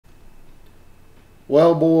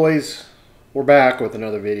Well, boys, we're back with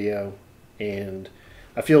another video, and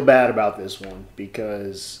I feel bad about this one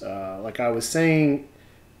because, like I was saying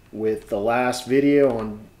with the last video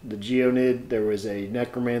on the Geonid, there was a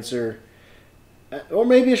Necromancer, or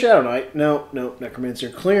maybe a Shadow Knight. No, Necromancer,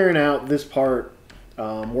 clearing out this part,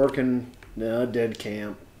 working a dead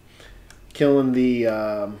camp, killing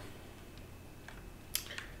the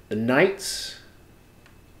Knights.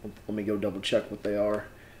 Let me go double check what they are.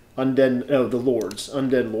 Undead, no, the lords,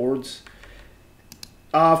 undead lords,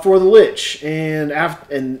 for the lich, and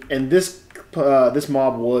this this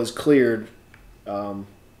mob was cleared.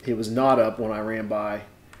 He was not up when I ran by,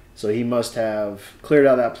 so he must have cleared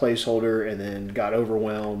out that placeholder and then got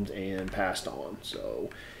overwhelmed and passed on. So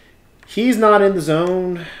he's not in the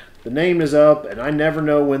zone. The name is up, and I never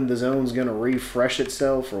know when the zone's going to refresh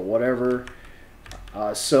itself or whatever.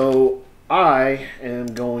 So I am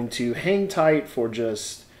going to hang tight for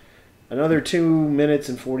just another 2 minutes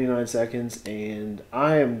and 49 seconds, and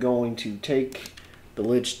I am going to take the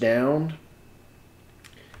lich down.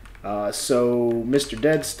 So, Mr.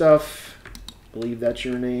 Dead Stuff, I believe that's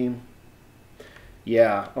your name.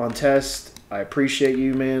 Yeah, on test, I appreciate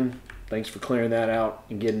you, man. Thanks for clearing that out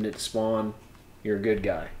and getting it to spawn. You're a good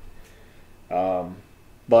guy.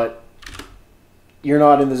 But you're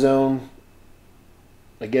not in the zone.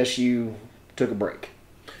 I guess you took a break.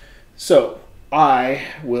 So, I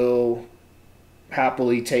will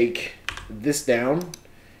happily take this down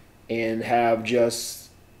and have just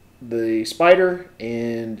the spider,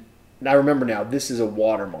 and I remember now this is a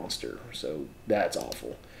water monster, so that's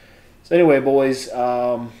awful. So anyway, boys,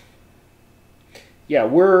 yeah,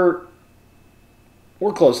 we're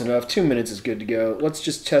close enough. 2 minutes is good to go. Let's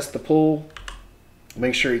just test the pull,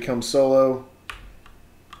 make sure he comes solo,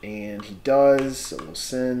 and he does. So we'll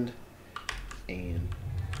send and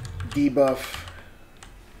debuff.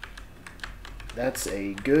 That's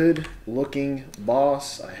a good looking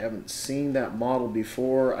boss. I haven't seen that model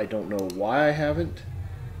before. I don't know why I haven't,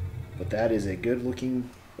 but that is a good looking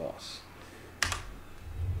boss.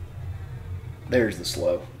 There's the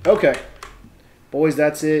slow. Okay, boys,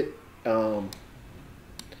 that's it. I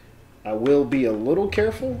will be a little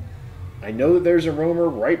careful. I know that there's a roamer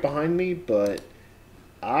right behind me, but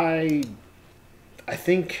I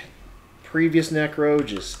think previous Necro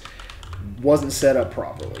just wasn't set up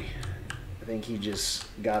properly. I think he just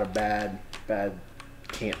got a bad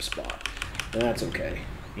camp spot, and that's okay.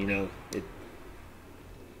 You know,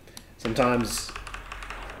 sometimes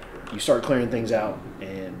you start clearing things out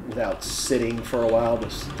and without sitting for a while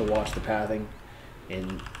just to watch the pathing,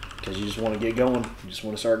 and because you just want to get going, you just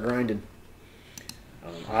want to start grinding.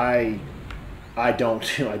 I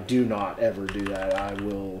do not ever do that. I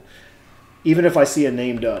will, even if I see a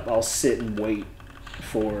named up, I'll sit and wait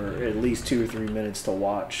for at least 2 or 3 minutes to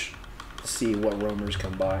watch, see what roamers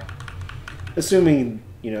come by, assuming,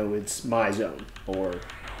 you know, it's my zone, or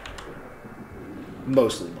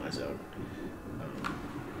mostly my zone.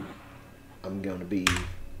 I'm going to be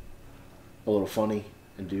a little funny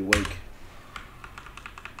and do wake.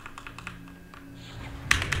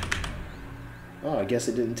 Oh, I guess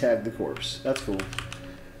it didn't tag the corpse. That's cool.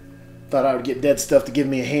 Thought I would get Dead Stuff to give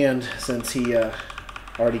me a hand, since he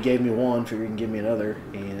already gave me one, figured he can give me another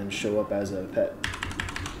and show up as a pet.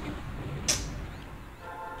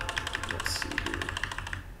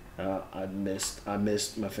 I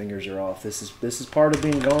missed. My fingers are off. This is part of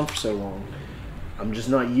being gone for so long. I'm just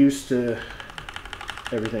not used to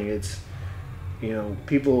everything. It's, you know,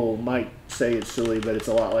 people might say it's silly, but it's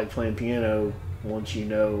a lot like playing piano. Once you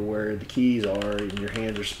know where the keys are and your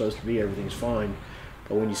hands are supposed to be, everything's fine.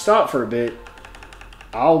 But when you stop for a bit,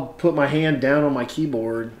 I'll put my hand down on my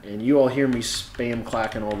keyboard, and you all hear me spam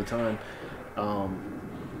clacking all the time.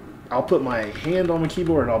 I'll put my hand on my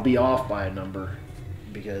keyboard and I'll be off by a number,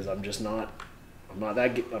 because I'm not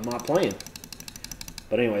playing.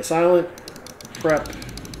 But anyway, silent prep.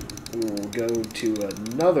 We will go to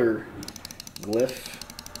another glyph.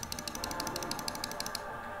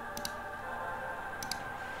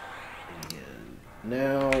 And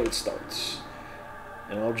now it starts.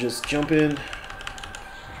 And I'll just jump in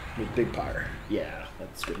with Big Pyre. Yeah,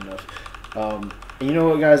 that's good enough. And you know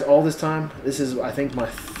what, guys? All this time, this is, I think, my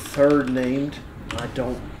third named. I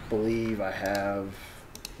don't believe I have.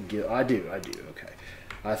 I do. Okay.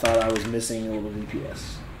 I thought I was missing a little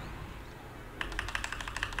DPS.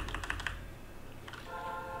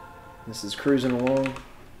 This is cruising along.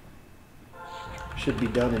 Should be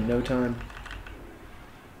done in no time.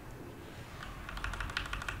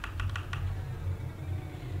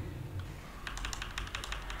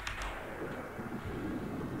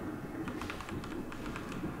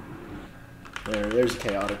 there's the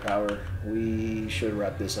chaotic power. We should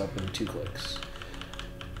wrap this up in 2 clicks.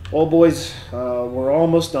 Well, boys, we're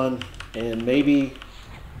almost done, and maybe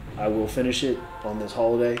I will finish it on this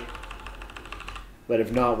holiday. But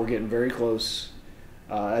if not, we're getting very close.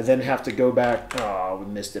 I then have to go back. Oh, we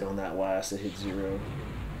missed it on that last. It hit 0.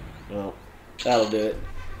 Well, that'll do it.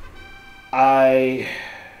 I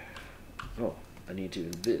need to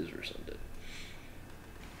invis or something.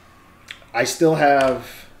 I still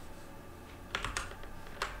have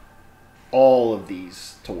all of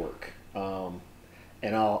these to work, and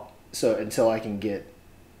so until I can get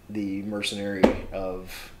the mercenary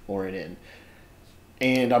of Laurion in,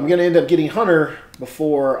 and I'm gonna end up getting Hunter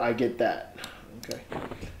before I get that. Okay.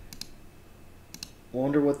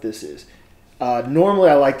 Wonder what this is. Normally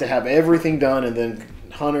I like to have everything done and then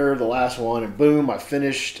Hunter, the last one, and boom, I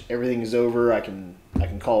finished. Everything is over. I can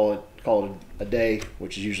call it a day,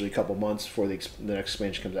 which is usually a couple months before the next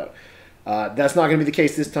expansion comes out. That's not going to be the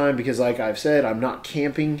case this time because, like I've said, I'm not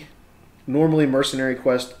camping. Normally, mercenary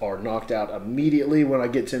quests are knocked out immediately when I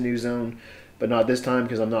get to a new zone, but not this time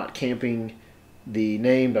because I'm not camping the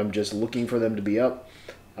named. I'm just looking for them to be up.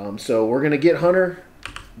 So we're going to get Hunter.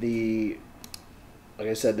 Like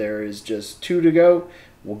I said, there is just 2 to go.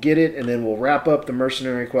 We'll get it, and then we'll wrap up the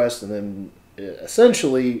mercenary quest, and then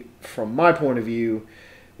essentially, from my point of view,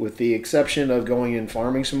 with the exception of going and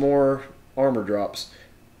farming some more armor drops,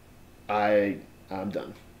 I'm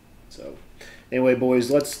done. So, anyway,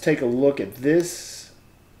 boys, let's take a look at this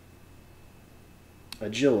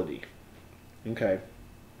agility. Okay.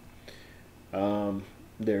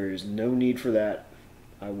 There is no need for that.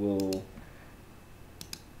 I will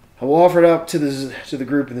offer it up to the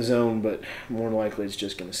group in the zone, but more than likely it's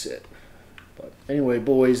just going to sit. But anyway,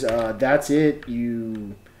 boys, that's it.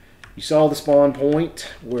 You saw the spawn point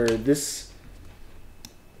where this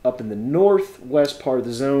up in the northwest part of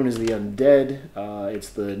the zone is the undead. It's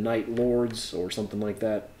the Night Lords or something like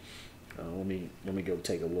that. Let me go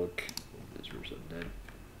take a look. Where's undead?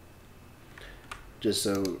 Just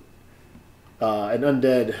so an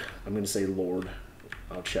undead. I'm going to say Lord.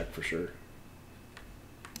 I'll check for sure.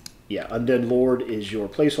 Yeah, Undead Lord is your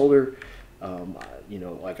placeholder. You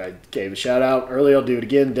know, like I gave a shout out earlier, I'll do it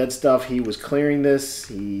again. Dead Stuff, he was clearing this.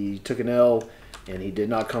 He took an L, and he did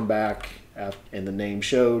not come back, and the name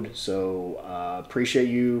showed. So appreciate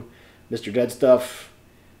you, Mr. Dead Stuff.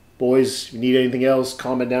 Boys, if you need anything else,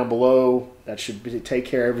 comment down below. That should take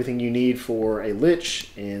care of everything you need for a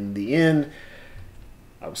Lich in the end.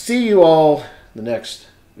 I will see you all in the next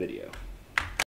video.